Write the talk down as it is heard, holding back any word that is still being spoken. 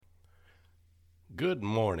Good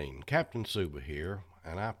morning, Captain Suba here,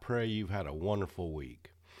 and I pray you've had a wonderful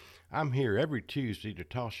week. I'm here every Tuesday to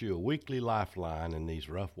toss you a weekly lifeline in these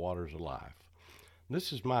rough waters of life.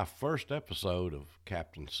 This is my first episode of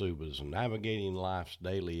Captain Suba's Navigating Life's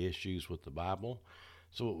Daily Issues with the Bible,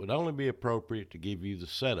 so it would only be appropriate to give you the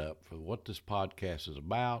setup for what this podcast is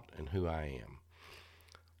about and who I am.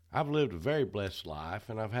 I've lived a very blessed life,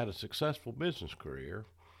 and I've had a successful business career,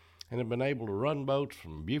 and have been able to run boats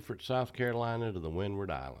from Beaufort, South Carolina to the Windward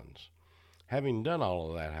Islands. Having done all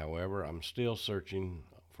of that, however, I'm still searching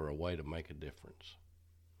for a way to make a difference.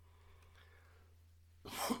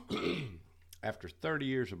 After 30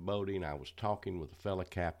 years of boating, I was talking with a fellow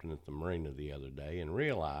captain at the marina the other day and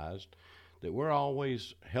realized that we're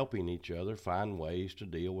always helping each other find ways to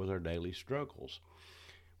deal with our daily struggles.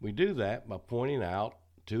 We do that by pointing out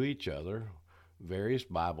to each other various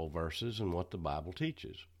Bible verses and what the Bible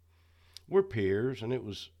teaches. We're peers, and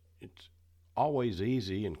it's always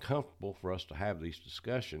easy and comfortable for us to have these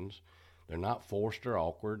discussions. They're not forced or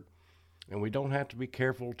awkward, and we don't have to be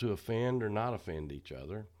careful to offend or not offend each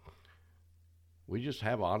other. We just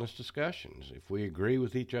have honest discussions. If we agree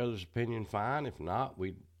with each other's opinion, fine. If not,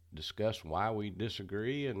 we discuss why we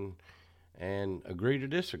disagree and agree to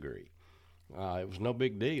disagree. It was no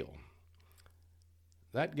big deal.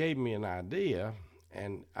 That gave me an idea.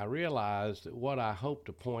 And I realized that what I hope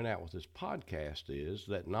to point out with this podcast is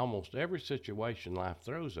that in almost every situation life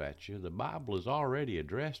throws at you, the Bible has already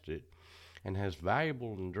addressed it and has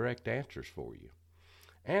valuable and direct answers for you,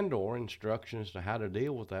 and or instructions to how to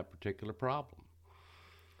deal with that particular problem.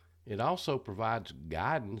 It also provides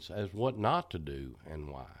guidance as what not to do and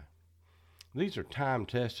why. These are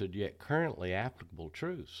time-tested yet currently applicable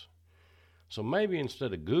truths. So maybe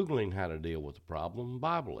instead of Googling how to deal with a problem,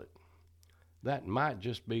 Bible it. That might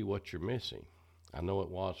just be what you're missing. I know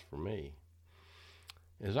it was for me.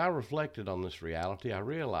 As I reflected on this reality, I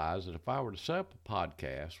realized that if I were to set up a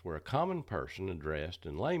podcast where a common person addressed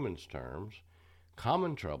in layman's terms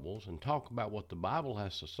common troubles and talk about what the Bible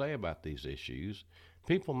has to say about these issues,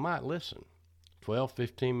 people might listen. 12,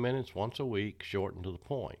 15 minutes once a week, short and to the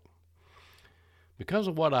point. Because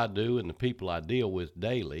of what I do and the people I deal with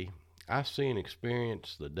daily, I see and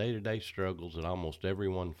experience the day-to-day struggles that almost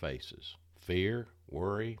everyone faces. Fear,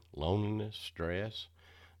 worry, loneliness, stress,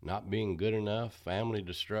 not being good enough, family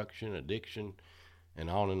destruction, addiction, and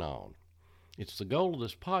on and on. It's the goal of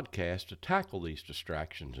this podcast to tackle these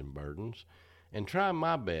distractions and burdens and try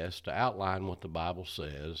my best to outline what the Bible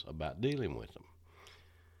says about dealing with them.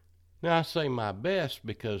 Now, I say my best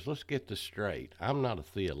because let's get this straight. I'm not a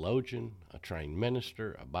theologian, a trained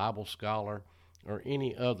minister, a Bible scholar, or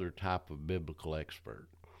any other type of biblical expert.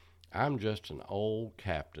 I'm just an old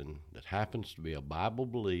captain that happens to be a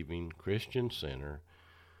Bible-believing Christian sinner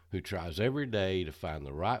who tries every day to find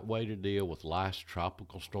the right way to deal with life's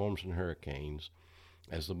tropical storms and hurricanes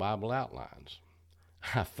as the Bible outlines.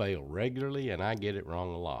 I fail regularly and I get it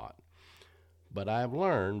wrong a lot. But I have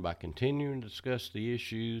learned by continuing to discuss the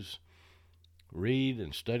issues, read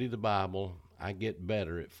and study the Bible, I get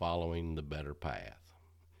better at following the better path.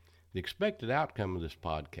 The expected outcome of this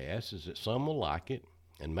podcast is that some will like it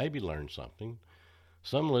and maybe learn something.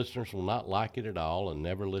 Some listeners will not like it at all and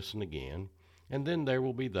never listen again. And then there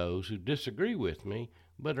will be those who disagree with me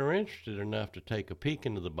but are interested enough to take a peek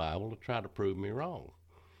into the Bible to try to prove me wrong.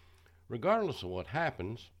 Regardless of what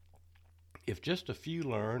happens, if just a few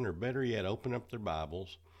learn, or better yet, open up their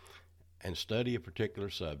Bibles and study a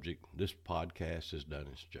particular subject, this podcast has done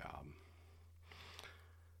its job.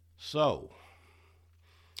 So,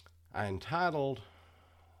 I entitled,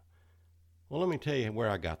 well, let me tell you where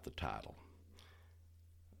I got the title.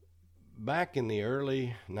 Back in the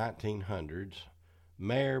early 1900s,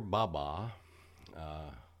 Meher Baba,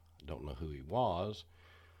 don't know who he was,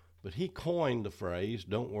 but he coined the phrase,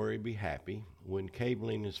 "Don't worry, be happy," when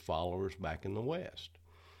cabling his followers back in the West.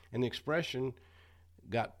 And the expression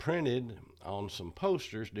got printed on some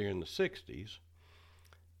posters during the 60s.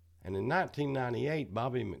 And in 1998,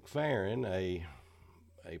 Bobby McFerrin,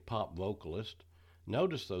 a pop vocalist,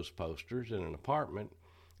 noticed those posters in an apartment,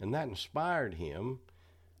 and that inspired him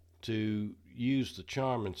to use the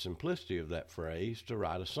charm and simplicity of that phrase to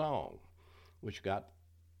write a song, which got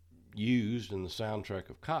used in the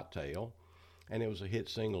soundtrack of Cocktail, and it was a hit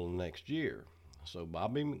single the next year. So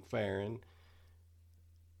Bobby McFerrin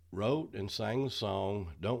wrote and sang the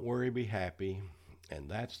song, "Don't Worry, Be Happy," and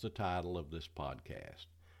that's the title of this podcast,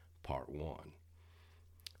 Part 1.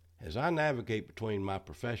 As I navigate between my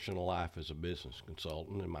professional life as a business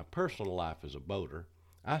consultant and my personal life as a boater,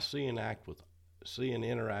 I see and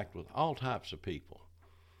interact with all types of people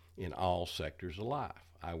in all sectors of life.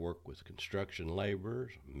 I work with construction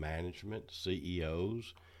laborers, management,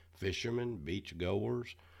 CEOs, fishermen,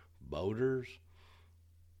 beachgoers, boaters,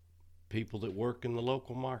 people that work in the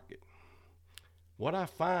local market. What I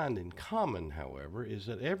find in common, however, is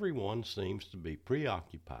that everyone seems to be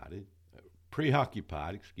preoccupied,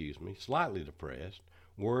 slightly depressed,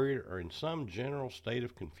 worried, or in some general state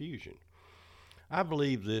of confusion. I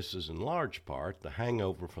believe this is in large part the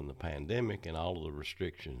hangover from the pandemic and all of the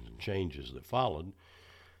restrictions and changes that followed,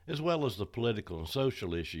 as well as the political and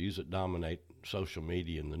social issues that dominate social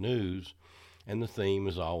media and the news, and the theme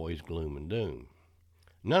is always gloom and doom.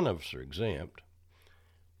 None of us are exempt,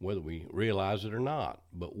 whether we realize it or not,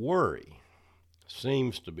 but worry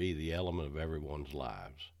seems to be the element of everyone's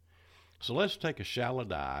lives. So let's take a shallow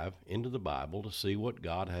dive into the Bible to see what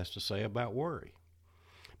God has to say about worry.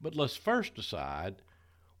 But let's first decide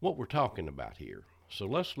what we're talking about here. So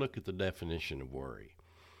let's look at the definition of worry.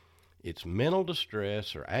 It's mental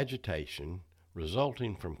distress or agitation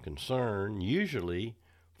resulting from concern, usually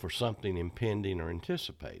for something impending or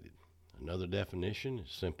anticipated. Another definition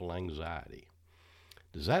is simple anxiety.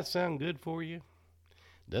 Does that sound good for you?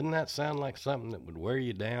 Doesn't that sound like something that would wear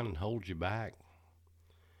you down and hold you back?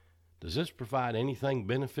 Does this provide anything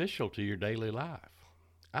beneficial to your daily life?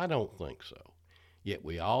 I don't think so. Yet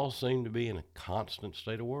we all seem to be in a constant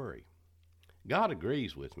state of worry. God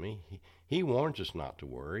agrees with me. He warns us not to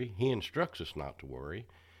worry. He instructs us not to worry.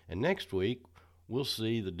 And next week, we'll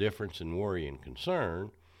see the difference in worry and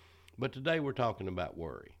concern. But today we're talking about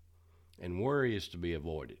worry. And worry is to be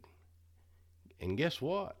avoided. And guess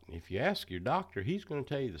what? If you ask your doctor, he's going to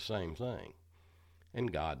tell you the same thing.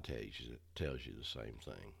 And God tells you the same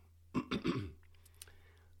thing.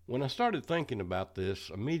 When I started thinking about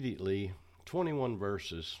this, immediately 21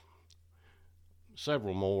 verses,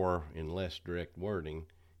 several more in less direct wording,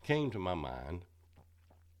 came to my mind.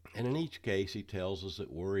 And in each case, he tells us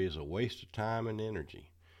that worry is a waste of time and energy.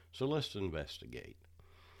 So let's investigate.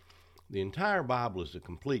 The entire Bible is a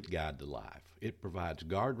complete guide to life. It provides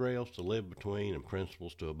guardrails to live between and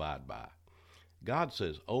principles to abide by. God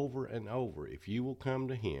says over and over, if you will come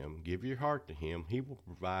to Him, give your heart to Him, He will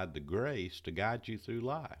provide the grace to guide you through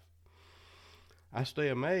life. I stay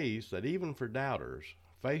amazed that even for doubters,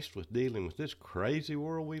 faced with dealing with this crazy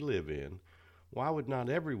world we live in, why would not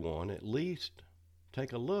everyone at least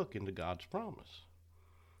take a look into God's promise?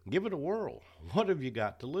 Give it a whirl. What have you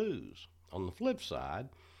got to lose? On the flip side,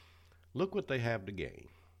 look what they have to gain.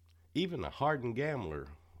 Even a hardened gambler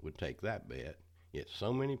would take that bet, yet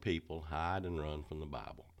so many people hide and run from the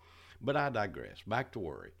Bible. But I digress. Back to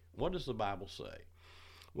worry. What does the Bible say?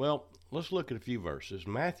 Well, let's look at a few verses.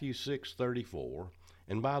 Matthew 6:34,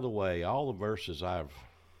 and by the way, all the verses I've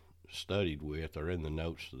studied with are in the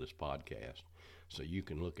notes to this podcast, so you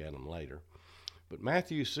can look at them later. But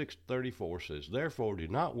Matthew 6:34 says, "Therefore do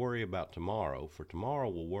not worry about tomorrow, for tomorrow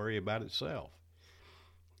will worry about itself.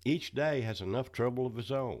 Each day has enough trouble of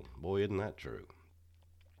its own." Boy, isn't that true.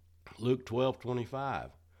 Luke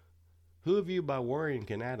 12:25, "Who of you by worrying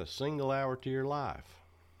can add a single hour to your life?"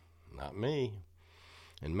 Not me.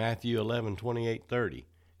 And Matthew 11:28-30,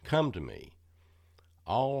 "Come to me,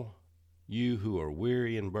 all you who are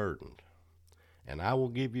weary and burdened, and I will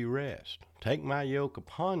give you rest. Take my yoke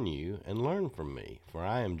upon you and learn from me, for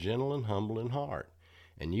I am gentle and humble in heart,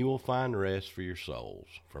 and you will find rest for your souls.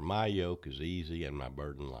 For my yoke is easy and my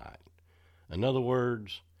burden light." In other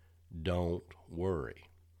words, don't worry.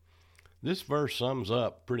 This verse sums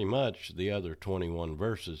up pretty much the other 21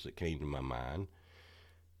 verses that came to my mind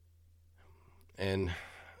and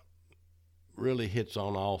really hits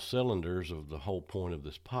on all cylinders of the whole point of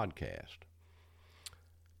this podcast.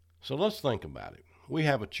 So let's think about it. We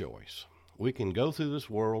have a choice. We can go through this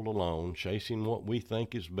world alone, chasing what we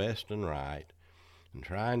think is best and right, and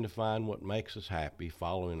trying to find what makes us happy,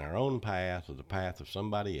 following our own path or the path of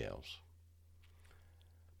somebody else.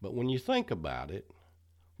 But when you think about it,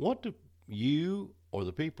 what do you or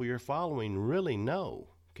the people you're following really know?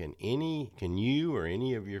 Can you or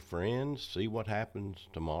any of your friends see what happens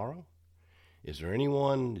tomorrow? Is there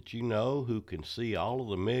anyone that you know who can see all of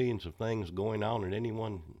the millions of things going on at any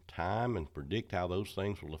one time and predict how those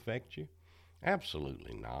things will affect you?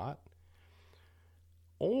 Absolutely not.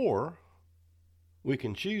 Or we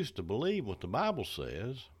can choose to believe what the Bible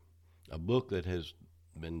says, a book that has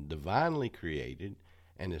been divinely created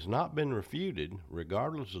and has not been refuted,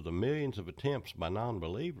 regardless of the millions of attempts by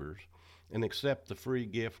non-believers, and accept the free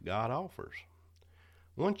gift God offers.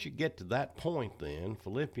 Once you get to that point, then,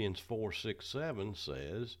 Philippians 4:6-7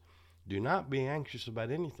 says, "Do not be anxious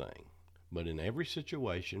about anything, but in every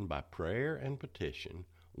situation, by prayer and petition,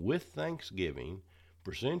 with thanksgiving,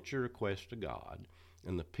 present your requests to God,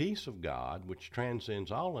 And the peace of God, which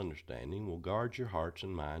transcends all understanding, will guard your hearts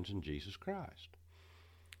and minds in Jesus Christ.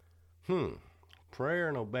 Prayer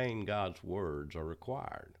and obeying God's words are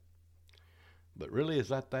required. But really, is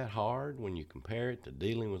that hard when you compare it to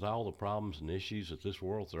dealing with all the problems and issues that this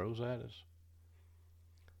world throws at us?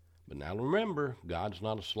 But now remember, God's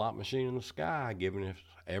not a slot machine in the sky giving us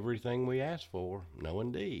everything we ask for. No,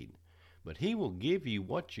 indeed. But He will give you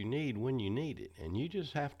what you need when you need it, and you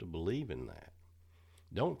just have to believe in that.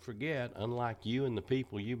 Don't forget, unlike you and the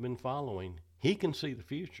people you've been following, He can see the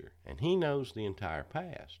future, and He knows the entire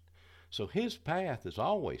past. So His path is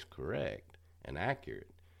always correct and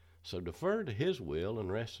accurate. So defer to His will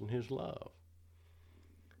and rest in His love.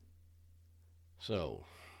 So,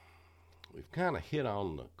 we've kind of hit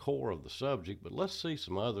on the core of the subject, but let's see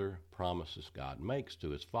some other promises God makes to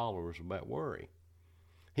His followers about worry.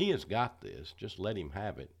 He has got this. Just let Him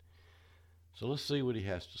have it. So let's see what He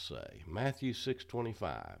has to say. Matthew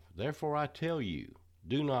 6:25. Therefore I tell you,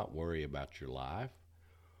 do not worry about your life,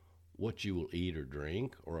 what you will eat or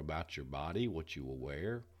drink, or about your body, what you will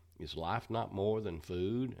wear. Is life not more than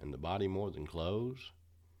food, and the body more than clothes?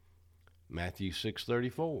 Matthew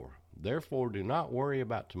 6:34. Therefore do not worry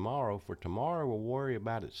about tomorrow, for tomorrow will worry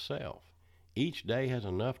about itself. Each day has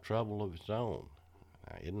enough trouble of its own.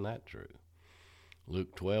 Now, isn't that true?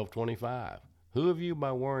 Luke 12:25. Who of you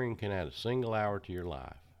by worrying can add a single hour to your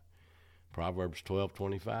life? Proverbs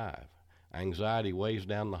 12:25. Anxiety weighs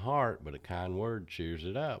down the heart, but a kind word cheers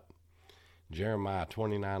it up. Jeremiah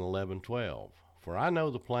 29:11-12. For I know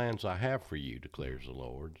the plans I have for you, declares the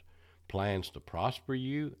Lord, plans to prosper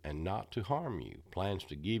you and not to harm you, plans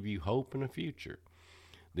to give you hope and a future.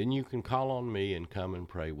 Then you can call on me and come and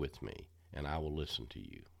pray with me, and I will listen to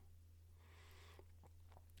you.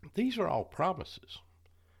 These are all promises,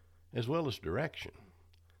 as well as direction.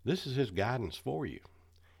 This is His guidance for you.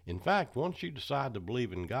 In fact, once you decide to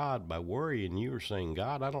believe in God by worrying, you are saying,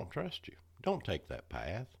 God, I don't trust you. Don't take that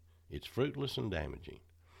path. It's fruitless and damaging.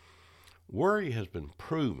 Worry has been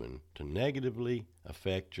proven to negatively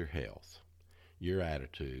affect your health, your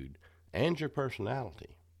attitude, and your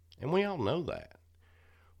personality. And we all know that.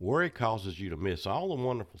 Worry causes you to miss all the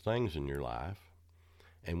wonderful things in your life.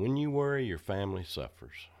 And when you worry, your family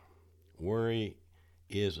suffers. Worry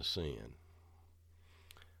is a sin.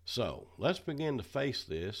 So, let's begin to face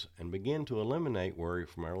this and begin to eliminate worry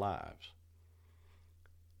from our lives.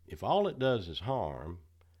 If all it does is harm,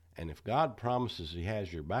 and if God promises He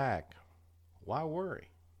has your back, why worry?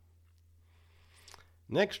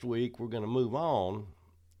 Next week, we're going to move on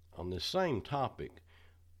this same topic,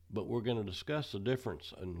 but we're going to discuss the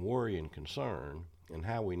difference in worry and concern and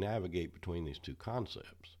how we navigate between these two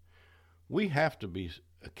concepts. We have to be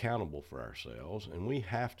accountable for ourselves, and we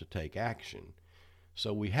have to take action.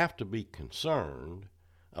 So we have to be concerned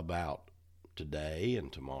about today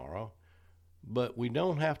and tomorrow, but we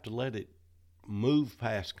don't have to let it move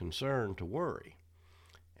past concern to worry.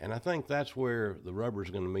 And I think that's where the rubber's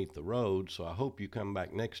going to meet the road, so I hope you come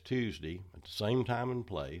back next Tuesday at the same time and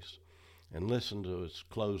place and listen to us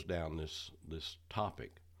close down this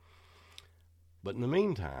topic. But in the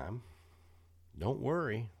meantime, don't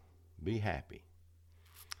worry, be happy.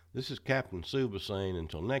 This is Captain Suba saying,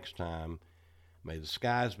 until next time, may the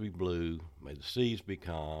skies be blue, may the seas be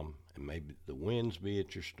calm, and may the winds be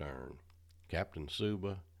at your stern. Captain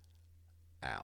Suba,